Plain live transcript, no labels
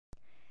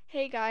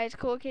Hey guys,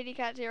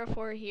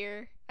 CoolKittyCat04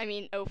 here. I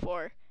mean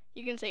 04.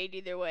 You can say it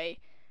either way.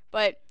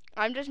 But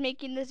I'm just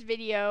making this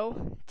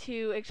video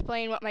to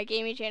explain what my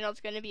gaming channel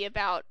is going to be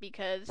about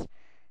because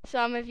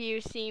some of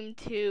you seem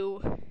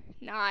to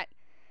not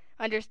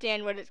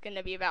understand what it's going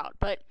to be about.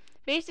 But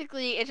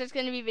basically, it's just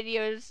going to be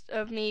videos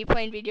of me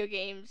playing video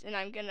games, and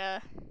I'm going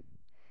to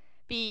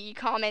be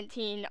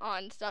commenting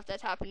on stuff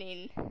that's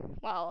happening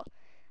while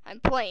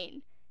I'm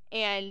playing.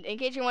 And in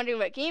case you're wondering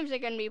what games they're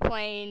going to be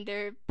playing,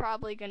 they're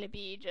probably going to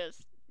be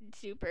just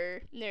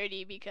super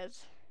nerdy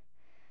because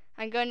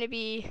I'm going to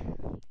be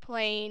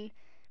playing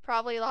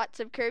probably lots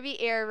of Kirby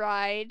Air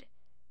Ride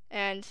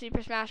and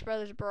Super Smash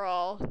Bros.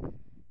 Brawl.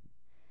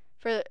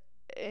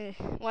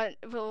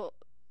 Well,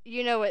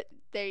 you know what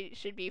they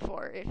should be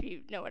for if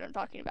you know what I'm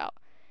talking about.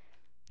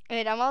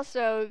 And I'm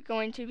also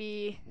going to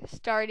be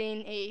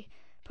starting a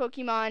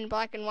Pokemon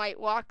Black and White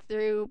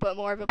walkthrough, but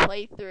more of a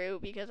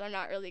playthrough because I'm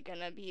not really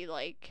gonna be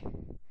like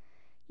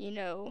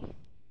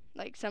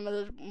some of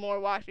those more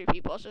walkthrough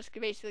people. It's just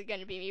basically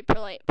gonna be me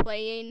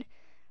playing,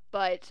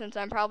 but since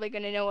I'm probably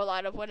gonna know a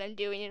lot of what I'm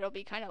doing, it'll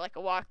be kind of like a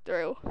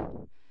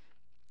walkthrough.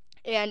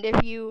 And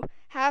if you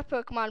have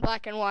Pokemon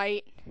Black and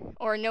White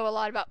or know a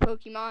lot about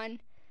Pokemon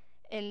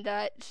in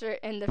the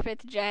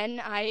 5th gen,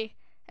 I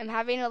am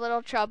having a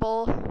little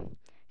trouble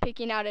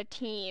picking out a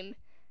team.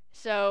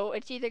 So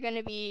it's either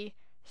gonna be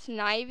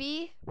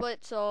Snivy,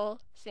 Blitzel,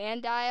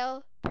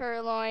 Sandile,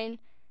 Purloin,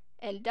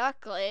 and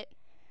Ducklet,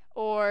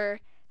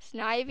 or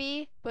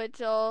Snivy,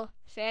 Blitzel,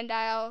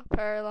 Sandile,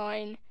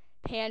 Purloin,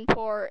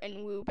 Panpour, and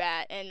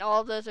Woobat, and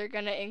all of those are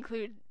going to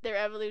include their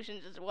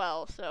evolutions as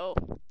well. So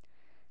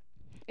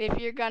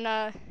if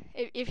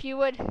you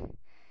would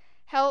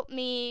help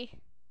me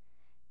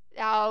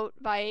out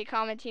by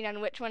commenting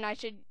on which one I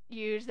should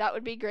use, that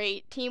would be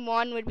great. Team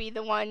 1 would be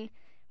the one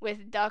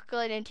with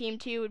Ducklet, and Team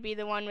 2 would be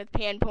the one with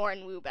Panpour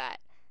and Woobat.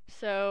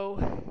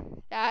 So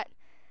that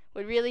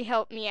would really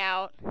help me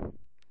out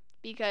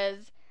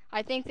because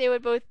I think they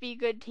would both be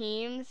good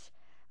teams.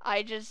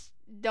 I just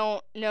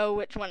don't know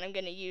which one I'm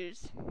going to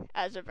use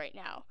as of right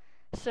now.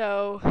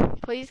 So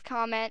please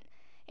comment,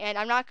 and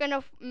I'm not going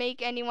to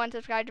make anyone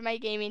subscribe to my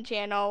gaming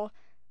channel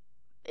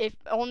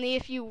only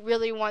if you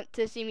really want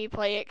to see me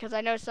play it, because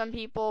I know some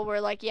people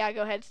were like, yeah,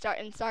 go ahead,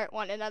 start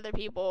one, and other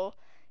people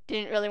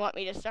didn't really want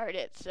me to start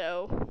it.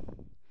 So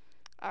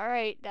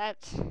alright,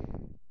 that's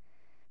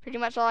pretty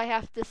much all I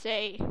have to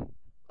say.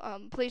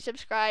 Please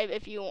subscribe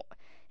if you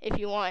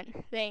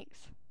want.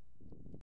 Thanks.